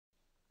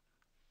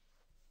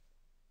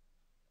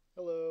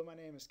Hello, my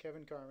name is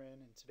Kevin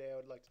Carmen, and today I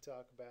would like to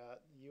talk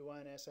about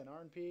U1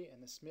 snRNP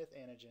and the Smith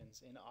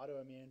antigens in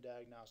autoimmune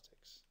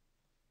diagnostics.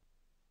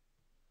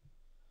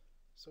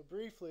 So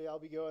briefly, I'll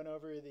be going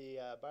over the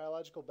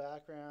biological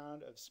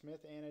background of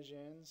Smith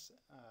antigens,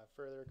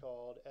 further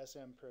called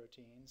SM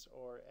proteins,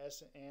 or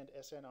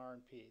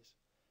snRNPs,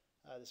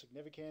 the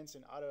significance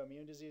in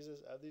autoimmune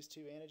diseases of these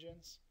two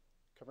antigens,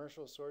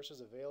 commercial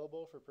sources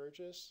available for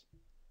purchase,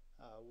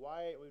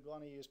 why we'd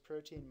want to use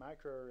protein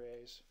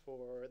microarrays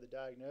for the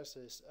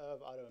diagnosis of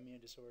autoimmune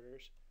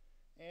disorders,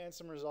 and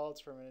some results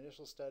from an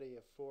initial study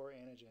of 4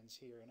 antigens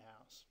here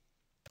in-house.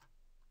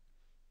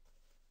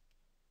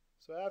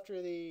 So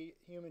after the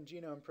Human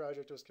Genome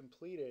Project was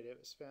completed, it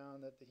was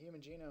found that the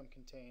human genome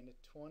contained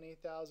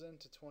 20,000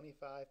 to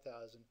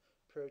 25,000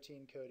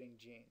 protein-coding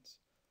genes.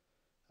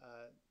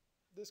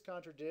 This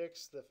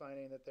contradicts the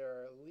finding that there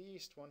are at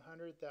least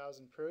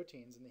 100,000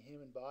 proteins in the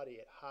human body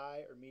at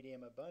high or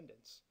medium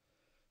abundance.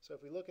 So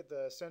if we look at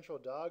the central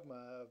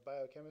dogma of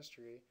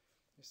biochemistry,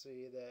 you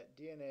see that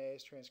DNA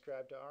is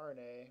transcribed to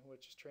RNA,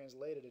 which is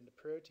translated into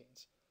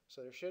proteins.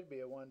 So there should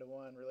be a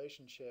one-to-one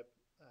relationship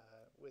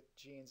with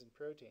genes and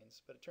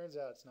proteins, but it turns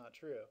out it's not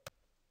true.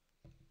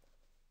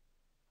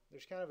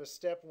 There's kind of a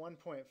step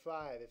 1.5,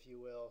 if you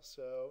will.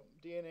 So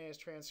DNA is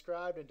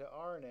transcribed into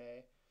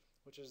RNA,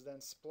 which is then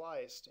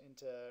spliced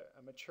into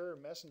a mature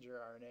messenger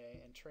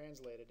RNA and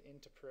translated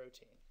into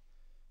protein.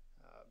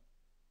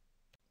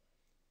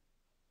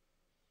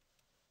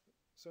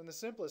 So in the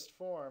simplest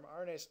form,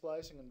 RNA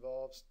splicing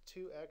involves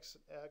 2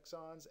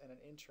 exons and an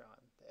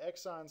intron. The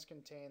exons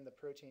contain the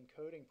protein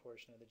coding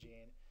portion of the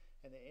gene,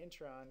 and the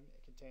intron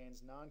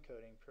contains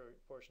non-coding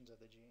portions of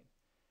the gene.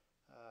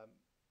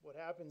 What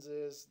happens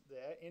is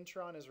the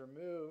intron is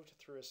removed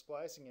through a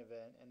splicing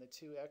event, and the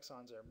 2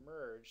 exons are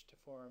merged to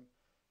form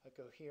a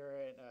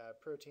coherent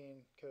protein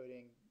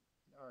coding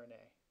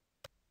RNA.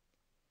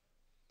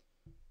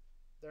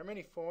 There are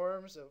many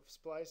forms of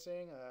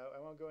splicing. I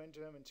won't go into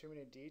them in too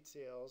many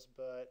details,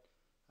 but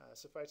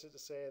suffice it to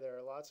say there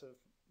are lots of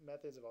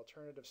methods of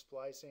alternative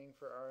splicing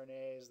for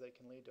RNAs that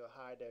can lead to a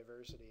high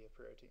diversity of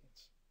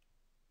proteins.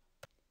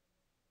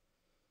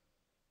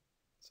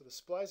 So the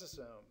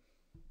spliceosome.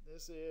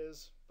 This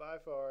is by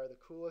far the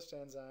coolest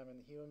enzyme in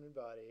the human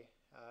body.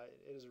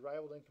 It is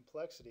rivaled in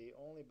complexity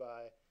only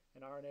by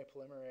an RNA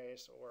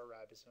polymerase or a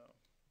ribosome.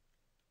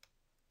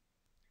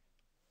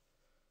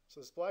 So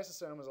the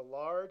spliceosome is a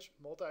large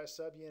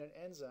multi-subunit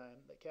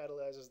enzyme that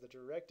catalyzes the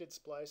directed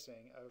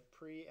splicing of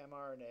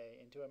pre-mRNA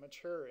into a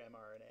mature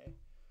mRNA.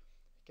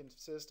 It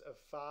consists of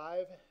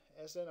 5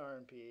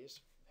 snRNPs,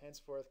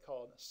 henceforth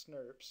called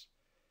snRNPs,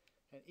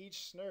 and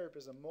each snRNP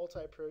is a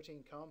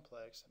multi-protein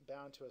complex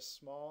bound to a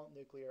small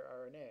nuclear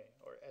RNA,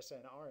 or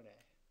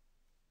snRNA.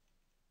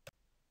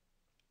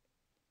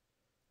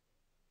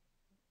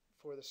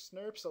 For the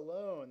snRNPs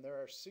alone,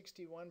 there are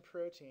 61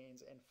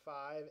 proteins and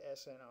 5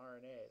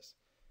 snRNAs.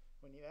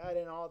 When you add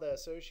in all the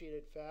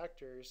associated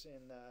factors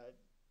in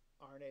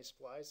RNA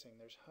splicing,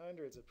 there's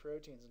hundreds of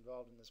proteins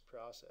involved in this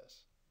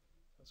process.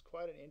 So it's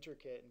quite an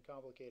intricate and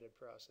complicated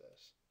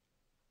process.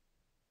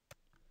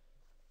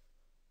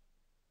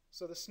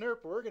 So the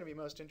snRNP we're going to be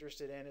most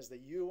interested in is the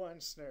U1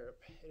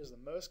 snRNP. It is the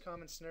most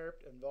common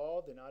snRNP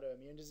involved in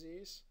autoimmune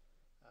disease.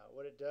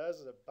 What it does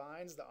is it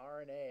binds the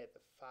RNA at the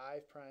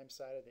 5'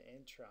 side of the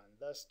intron,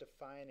 thus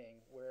defining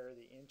where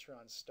the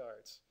intron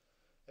starts.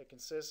 It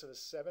consists of a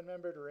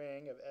 7-membered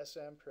ring of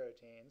SM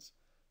proteins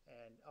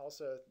and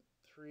also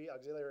 3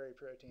 auxiliary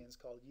proteins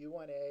called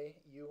U1A,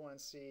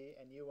 U1C,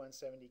 and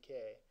U170K.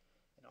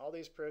 And all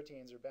these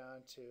proteins are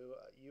bound to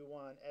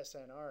U1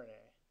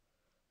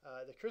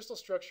 snRNA. The crystal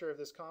structure of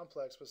this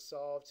complex was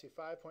solved to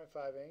 5.5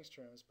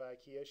 angstroms by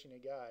Kiyoshi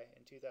Nagai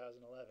in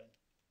 2011.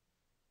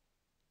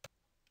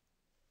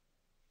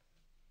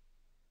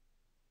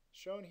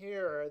 Shown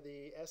here are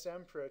the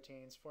SM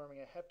proteins forming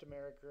a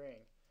heptameric ring.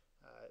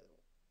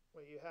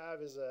 What you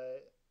have is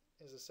a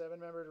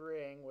 7-membered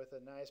ring with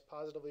a nice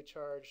positively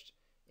charged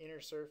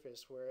inner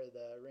surface where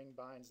the ring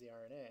binds the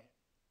RNA.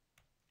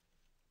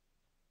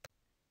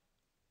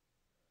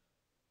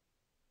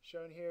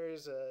 Shown here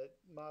is a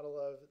model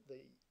of the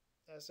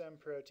SM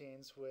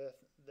proteins with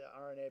the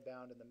RNA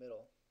bound in the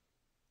middle.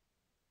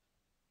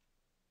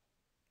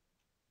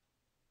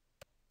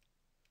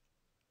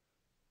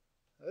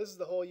 This is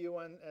the whole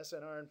U1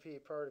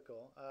 snRNP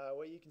particle.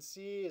 What you can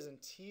see is in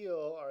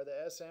teal are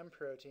the SM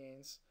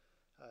proteins.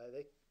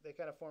 They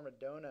kind of form a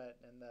donut,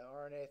 and the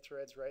RNA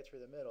threads right through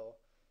the middle.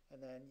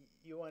 And then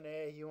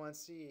U1A,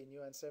 U1C, and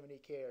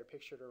U170K are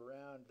pictured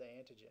around the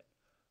antigen.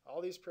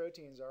 All these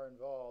proteins are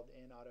involved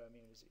in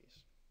autoimmune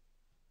disease.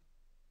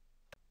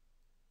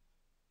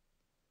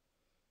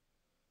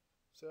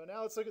 So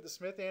now let's look at the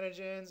Smith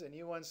antigens and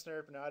U1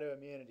 snRNP and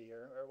autoimmunity,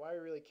 or why we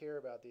really care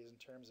about these in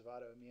terms of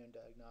autoimmune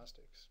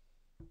diagnostics.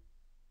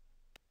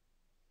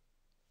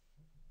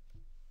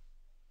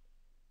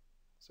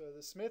 So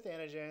the Smith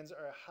antigens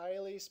are a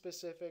highly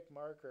specific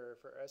marker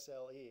for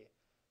SLE.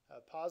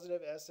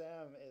 Positive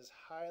SM is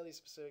highly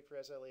specific for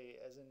SLE,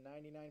 as in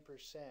 99%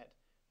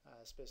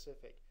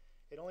 specific.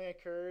 It only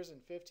occurs in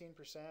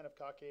 15% of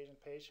Caucasian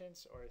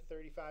patients or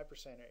 35%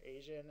 of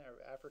Asian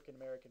or African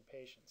American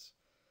patients.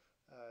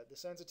 The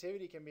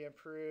sensitivity can be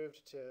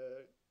improved to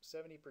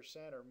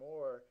 70% or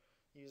more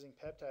using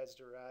peptides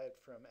derived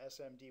from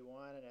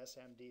SMD1 and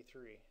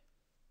SMD3.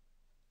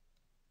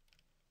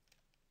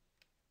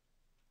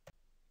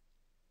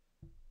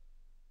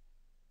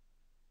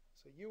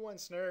 So U1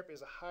 SNRP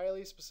is a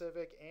highly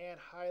specific and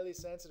highly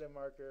sensitive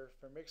marker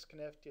for mixed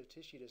connective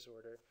tissue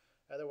disorder,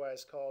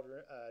 otherwise called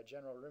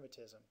general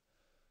rheumatism.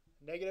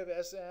 Negative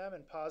SM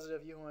and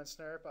positive U1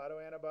 SNRP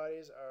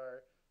autoantibodies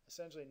are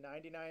essentially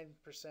 99%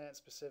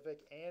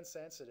 specific and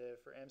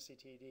sensitive for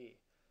MCTD.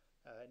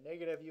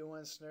 Negative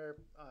U1 SNRP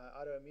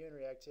autoimmune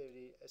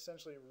reactivity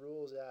essentially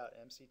rules out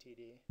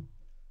MCTD.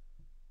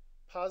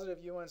 Positive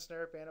U1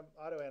 SNRP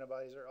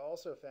autoantibodies are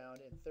also found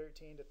in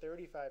 13 to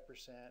 35%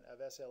 of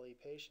SLE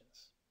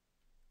patients.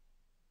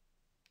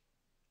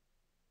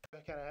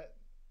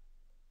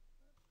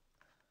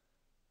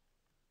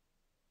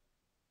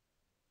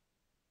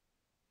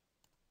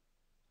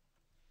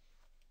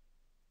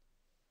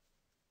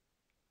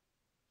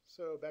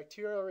 So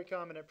bacterial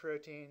recombinant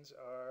proteins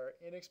are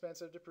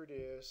inexpensive to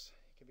produce,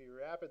 can be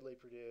rapidly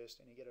produced,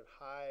 and you get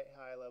a high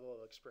level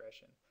of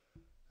expression.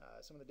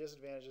 Some of the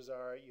disadvantages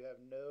are you have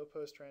no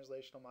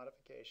post-translational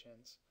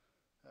modifications.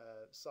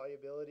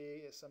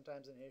 Solubility is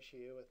sometimes an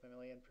issue with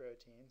mammalian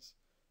proteins,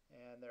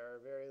 and there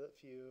are very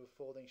few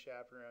folding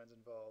chaperones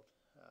involved.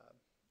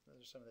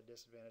 Those are some of the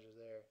disadvantages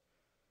there.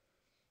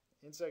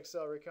 Insect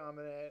cell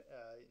recombinant,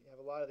 you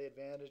have a lot of the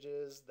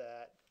advantages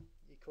that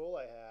E.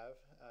 coli have.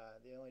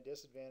 The only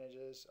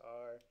disadvantages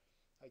are,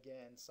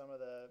 again, some of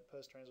the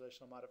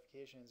post-translational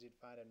modifications you'd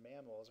find in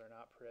mammals are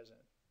not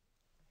present.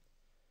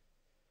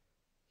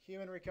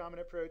 Human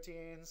recombinant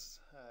proteins,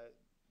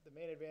 the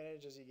main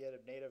advantage is you get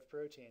a native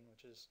protein,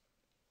 which is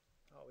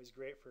always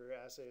great for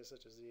assays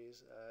such as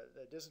these.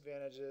 The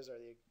disadvantages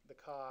are the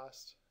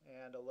cost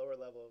and a lower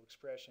level of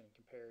expression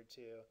compared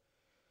to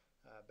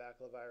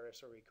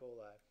baculovirus or E.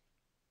 coli.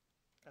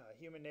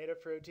 Human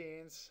native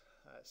proteins,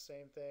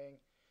 same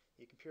thing.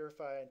 You can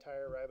purify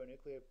entire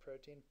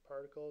ribonucleoprotein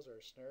particles, or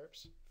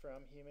SNRPs,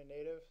 from human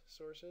native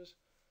sources.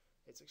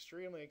 It's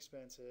extremely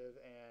expensive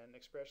and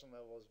expression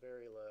level is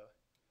very low.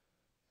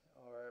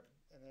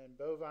 And then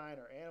bovine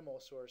or animal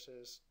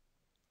sources,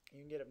 you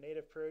can get a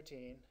native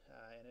protein,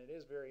 and it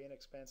is very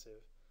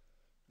inexpensive.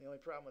 The only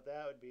problem with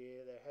that would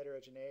be the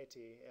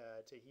heterogeneity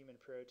to human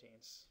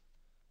proteins.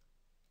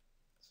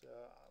 So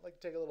I'd like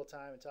to take a little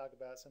time and talk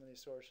about some of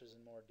these sources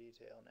in more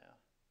detail now.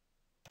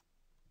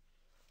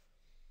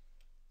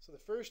 So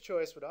the first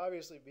choice would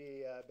obviously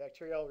be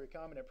bacterial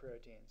recombinant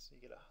proteins. You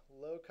get a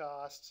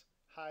low-cost,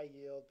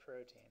 high-yield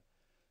protein.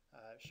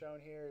 Shown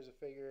here is a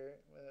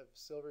figure with a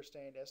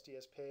silver-stained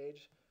SDS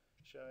page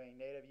showing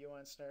native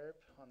U1 SNRP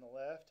on the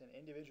left and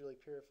individually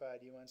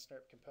purified U1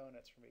 SNRP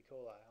components from E.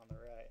 coli on the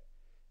right.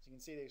 As you can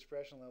see, the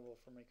expression level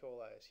from E.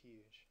 coli is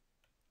huge.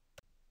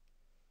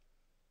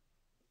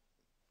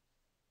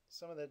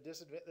 Some of the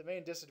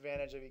main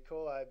disadvantage of E.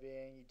 coli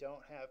being you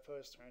don't have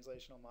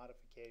post-translational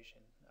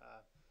modification.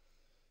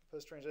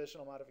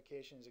 Post-translational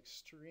modification is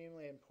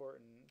extremely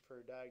important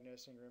for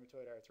diagnosing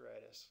rheumatoid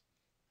arthritis.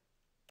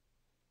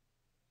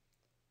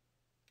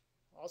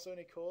 Also in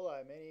E.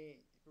 coli, many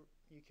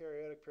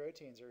eukaryotic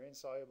proteins are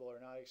insoluble or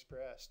not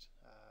expressed.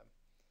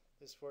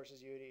 This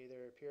forces you to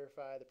either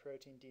purify the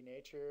protein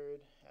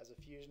denatured as a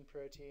fusion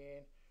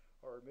protein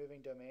or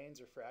removing domains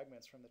or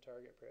fragments from the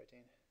target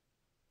protein.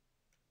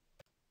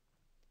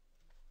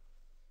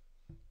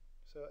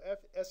 So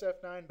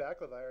SF9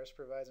 baculovirus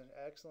provides an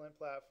excellent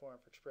platform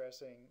for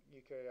expressing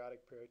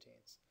eukaryotic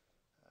proteins,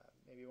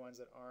 maybe ones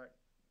that aren't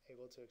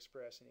able to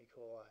express in E.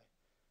 coli.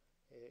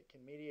 It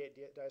can mediate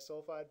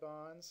disulfide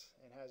bonds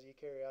and has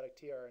eukaryotic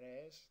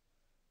tRNAs.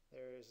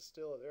 There is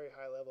still a very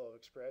high level of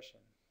expression.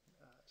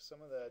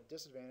 Some of the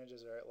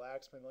disadvantages are it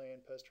lacks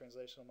mammalian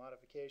post-translational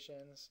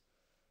modifications.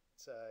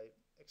 Its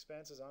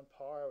expense is on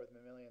par with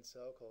mammalian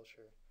cell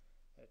culture,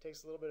 and it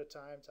takes a little bit of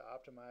time to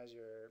optimize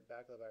your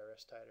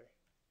baculovirus titer.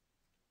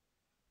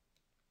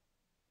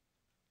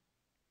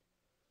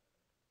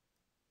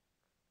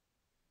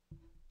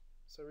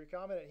 So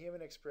recombinant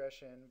human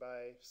expression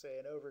by,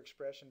 say, an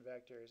overexpression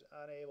vector is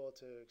unable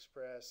to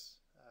express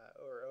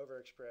or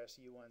overexpress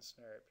U1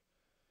 SNRP.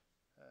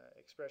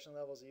 Expression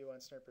levels of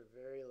U1 SNRP are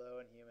very low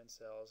in human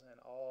cells, and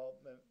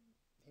all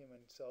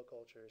human cell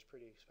culture is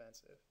pretty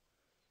expensive.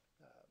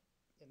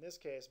 In this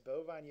case,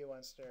 bovine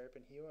U1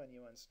 SNRP and human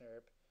U1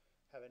 SNRP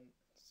have a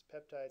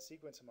peptide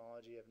sequence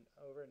homology of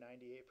over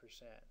 98%.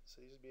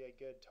 So these would be a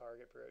good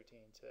target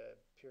protein to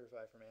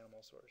purify from animal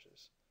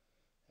sources.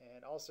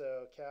 And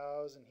also,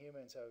 cows and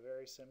humans have a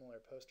very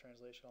similar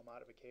post-translational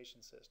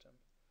modification system.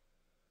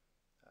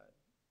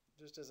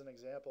 Just as an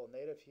example,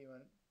 native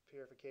human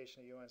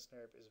purification of U1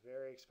 SNRP is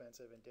very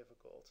expensive and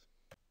difficult.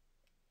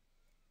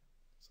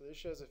 So this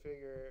shows a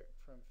figure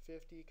from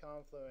 50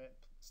 confluent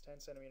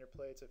 10 centimeter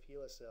plates of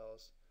HeLa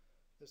cells.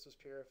 This was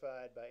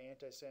purified by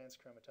antisense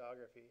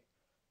chromatography.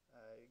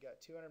 You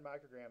got 200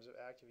 micrograms of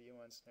active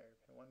U1 SNRP,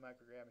 and 1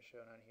 microgram is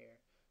shown on here.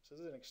 So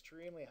this is an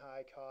extremely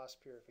high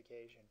cost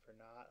purification for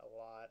not a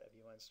lot of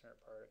U1 SNRP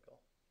particle.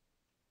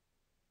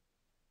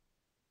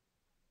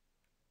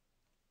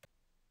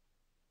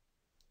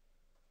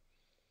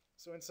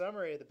 So in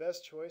summary, the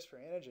best choice for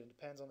antigen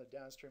depends on the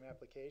downstream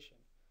application.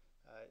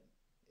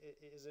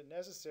 Is it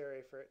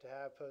necessary for it to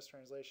have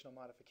post-translational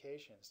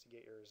modifications to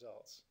get your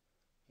results?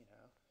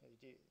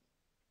 Do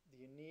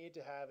you need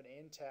to have an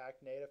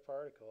intact native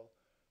particle,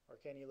 or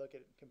can you look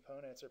at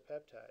components or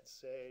peptides?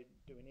 Say,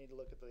 do we need to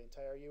look at the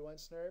entire U1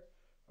 SNRP,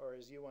 or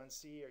is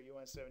U1C or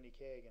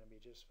U170K going to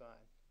be just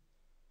fine?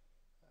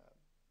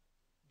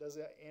 Does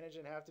the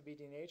antigen have to be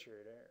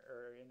denatured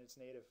or in its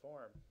native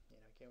form?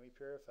 Can we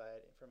purify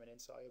it from an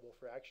insoluble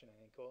fraction in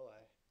E.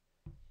 coli?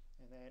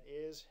 And then,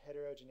 is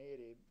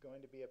heterogeneity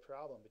going to be a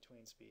problem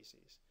between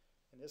species?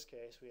 In this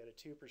case, we had a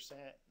 2%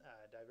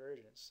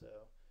 divergence,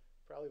 so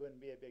probably wouldn't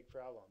be a big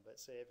problem. But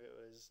say if it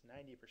was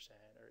 90%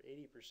 or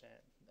 80%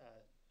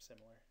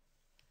 similar.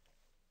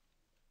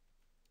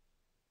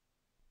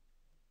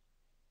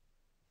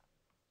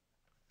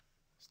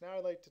 So now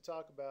I'd like to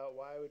talk about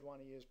why we'd want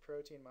to use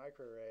protein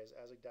microarrays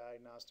as a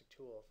diagnostic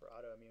tool for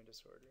autoimmune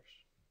disorders.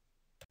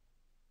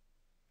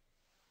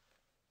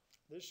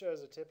 This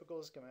shows a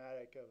typical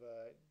schematic of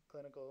a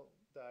clinical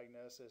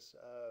diagnosis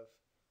of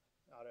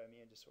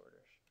autoimmune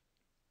disorders.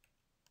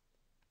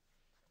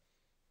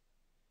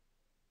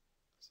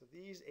 So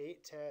these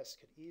 8 tests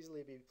could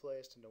easily be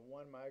placed into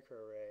one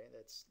microarray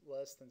that's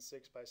less than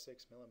 6 by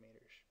 6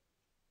 millimeters.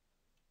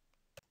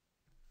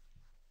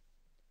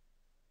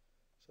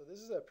 So this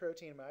is a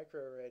protein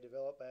microarray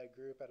developed by a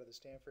group out of the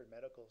Stanford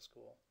Medical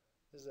School.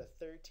 This is a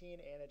 13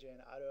 antigen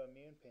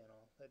autoimmune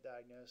panel that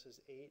diagnoses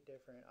 8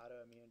 different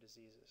autoimmune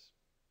diseases.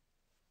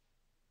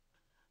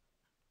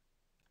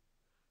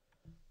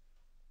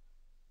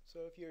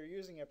 So if you're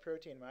using a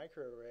protein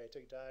microarray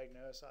to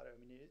diagnose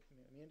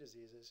autoimmune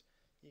diseases,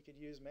 you could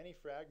use many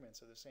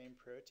fragments of the same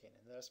protein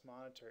and thus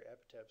monitor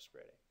epitope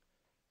spreading.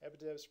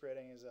 Epitope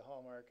spreading is a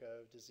hallmark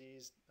of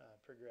disease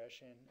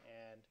progression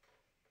and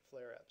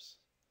flare-ups.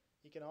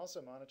 You can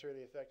also monitor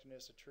the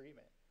effectiveness of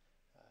treatment.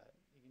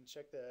 You can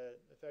check the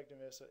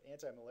effectiveness of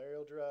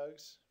anti-malarial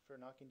drugs for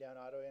knocking down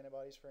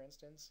autoantibodies, for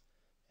instance.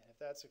 And if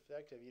that's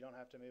effective, you don't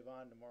have to move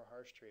on to more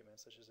harsh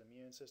treatments such as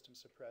immune system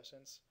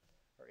suppressants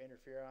or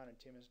interferon and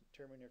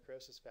tumor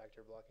necrosis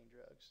factor blocking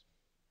drugs.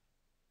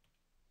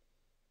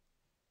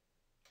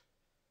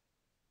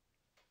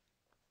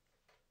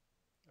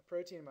 A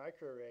protein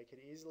microarray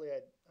could easily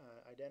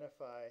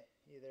identify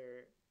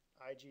either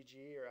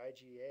IgG or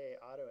IgA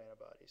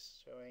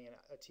autoantibodies, showing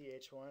a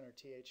Th1 or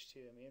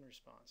Th2 immune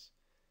response.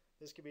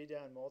 This could be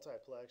done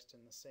multiplexed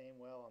in the same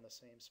well on the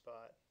same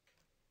spot.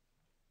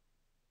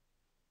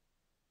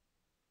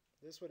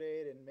 This would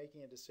aid in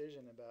making a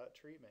decision about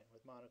treatment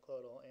with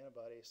monoclonal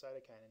antibody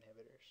cytokine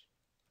inhibitors.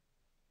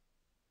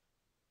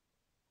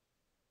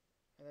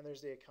 And then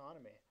there's the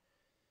economy.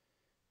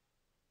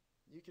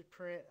 You could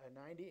print a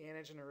 90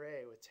 antigen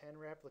array with 10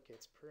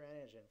 replicates per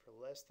antigen for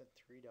less than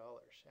 $3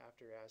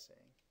 after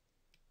assaying.